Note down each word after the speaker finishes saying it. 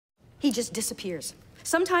He just disappears.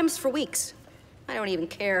 Sometimes for weeks. I don't even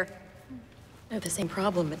care. I have the same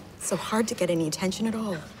problem. It's so hard to get any attention at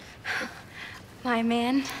all. My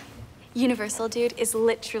man, Universal dude, is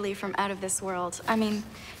literally from out of this world. I mean,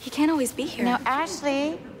 he can't always be here. Now,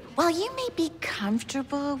 Ashley, while you may be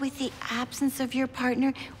comfortable with the absence of your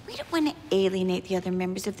partner, we don't want to alienate the other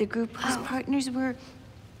members of the group whose partners were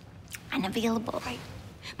unavailable. Right.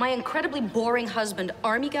 My incredibly boring husband,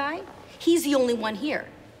 Army guy, he's the only one here.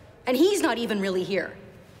 And he's not even really here.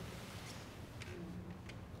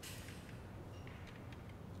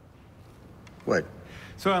 What?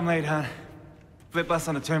 Sorry I'm late, hon. Flip bus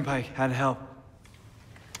on the turnpike. Had to help.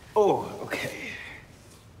 Oh, okay.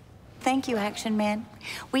 Thank you, Action Man.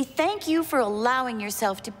 We thank you for allowing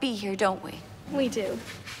yourself to be here, don't we? We do.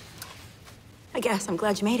 I guess I'm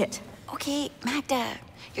glad you made it. Okay, Magda,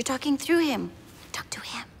 you're talking through him. Talk to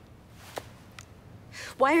him.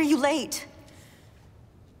 Why are you late?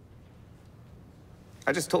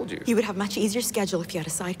 I just told you. You would have a much easier schedule if you had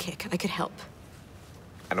a sidekick. I could help.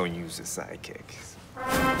 I don't use a sidekick.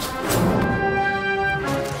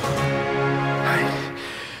 Hi.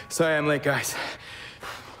 Sorry I'm late, guys.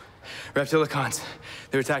 Reptilicons.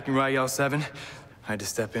 They were attacking Raha 7. I had to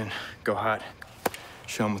step in, go hot,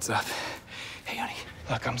 show them what's up. Hey, honey,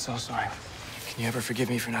 look, I'm so sorry. Can you ever forgive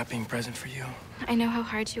me for not being present for you? I know how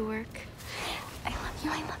hard you work. I love you,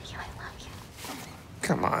 I love you, I love you.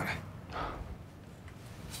 Come on.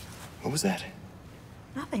 What was that?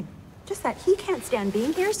 Nothing. Just that he can't stand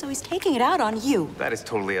being here, so he's taking it out on you. That is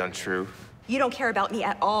totally untrue. You don't care about me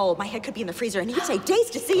at all. My head could be in the freezer, and you'd take days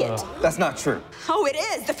to see it. That's not true. Oh, it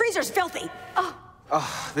is. The freezer's filthy.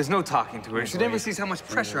 Oh, there's no talking to her. She never sees how much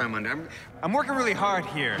pressure I'm under. I'm working really hard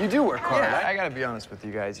here. You do work hard. I gotta be honest with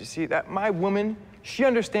you guys. You see, that my woman, she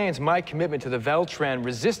understands my commitment to the Veltran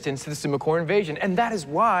resistance to the Simicore invasion, and that is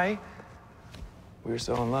why we're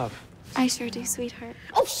so in love. I sure do, sweetheart.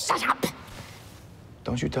 Oh, shut up!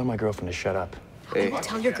 Don't you tell my girlfriend to shut up. I will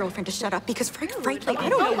tell your girlfriend to shut up because, frankly, I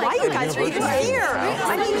don't know why you guys are even here.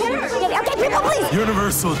 I mean, okay, people, please.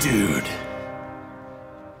 Universal dude,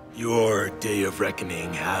 your day of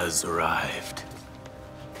reckoning has arrived.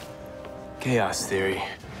 Chaos theory.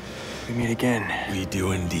 We meet again. We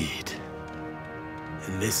do indeed.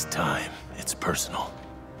 And this time, it's personal.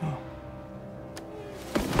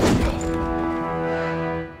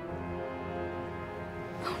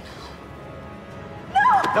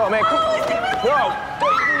 No, man, come on. Whoa,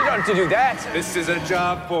 you don't have to do that. This is a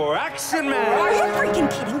job for Action Man. Are you freaking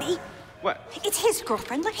kidding me? What? It's his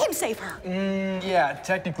girlfriend. Let him save her. Yeah,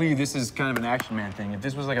 technically, this is kind of an Action Man thing. If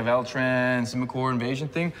this was like a Veltran, Simicore invasion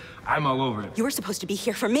thing, I'm all over it. You were supposed to be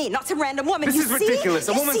here for me, not some random woman. This you is see? ridiculous.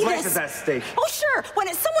 A You woman's see life this? is at stake. Oh, sure. When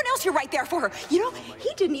it's someone else, you're right there for her. You know,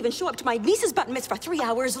 he didn't even show up to my niece's bat mitzvah 3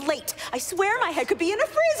 hours late. I swear my head could be in a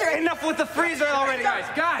freezer. Enough with the freezer already. Guys!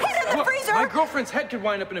 Put it in the Look, freezer. my girlfriend's head could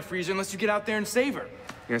wind up in a freezer unless you get out there and save her.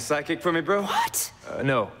 You're a sidekick for me, bro? What?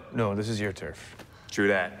 No, this is your turf. True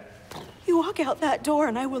that. You walk out that door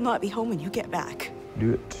and I will not be home when you get back.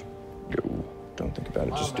 Do it. Go. Don't think about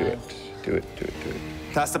it, just do it. Do it.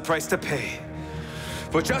 That's the price to pay.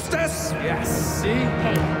 For justice? Yes, see?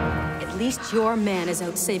 Hey, at least your man is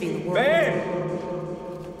out saving the world. Babe!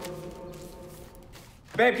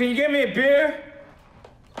 Babe, can you get me a beer?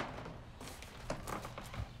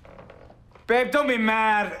 Babe, don't be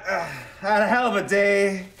mad. I had a hell of a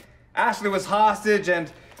day. Ashley was hostage, and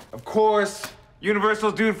of course,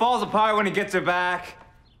 Universal's dude falls apart when he gets her back.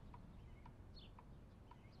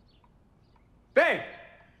 Babe!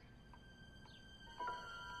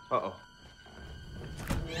 Uh-oh.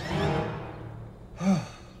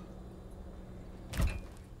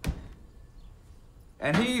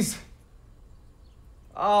 And he's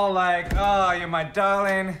all like, oh, you're my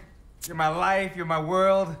darling, you're my life, you're my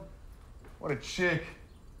world. What a chick.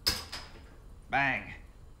 Bang.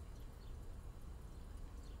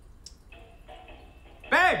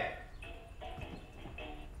 Babe!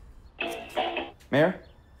 Mayor?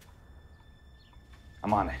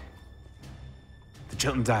 I'm on it. The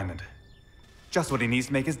Chilton Diamond. Just what he needs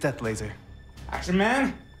to make his death laser. Action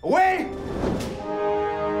Man, away!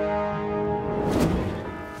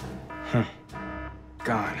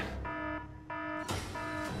 Gone.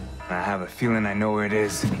 I have a feeling I know where it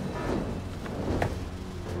is.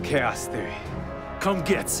 Chaos theory. Come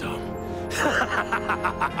get some.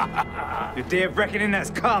 Your day of reckoning has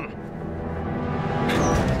come.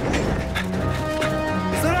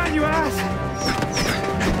 Sit down, you ass!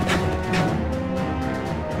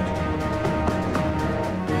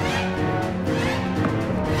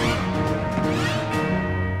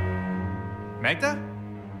 Magda?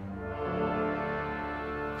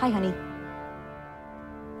 Hi, honey.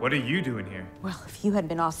 What are you doing here? Well, if you hadn't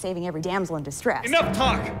been off saving every damsel in distress. Enough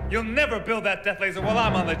talk! You'll never build that death laser while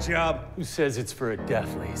I'm on the job. Who says it's for a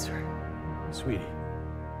death laser? Sweetie.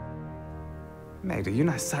 Magda, you're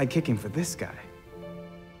not sidekicking for this guy.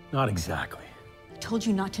 Not exactly. I told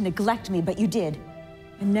you not to neglect me, but you did.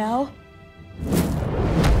 And now?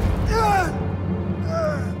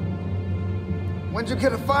 When'd you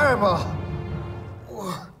get a fireball?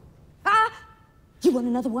 Ah! You want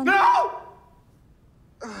another one? No!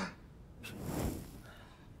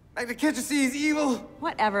 Magda, can't you see he's evil?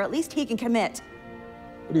 Whatever, at least he can commit.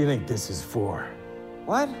 What do you think this is for?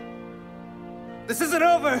 What? This isn't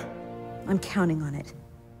over! I'm counting on it.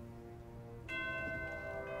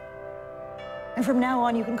 And from now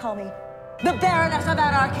on, you can call me the Baroness of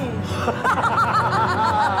Anarchy.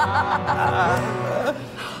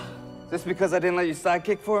 Is this because I didn't let you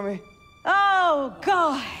sidekick for me? Oh,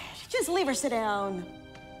 God. Just leave her sit down.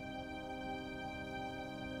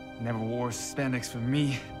 Never wore spandex for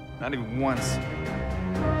me. Not even once.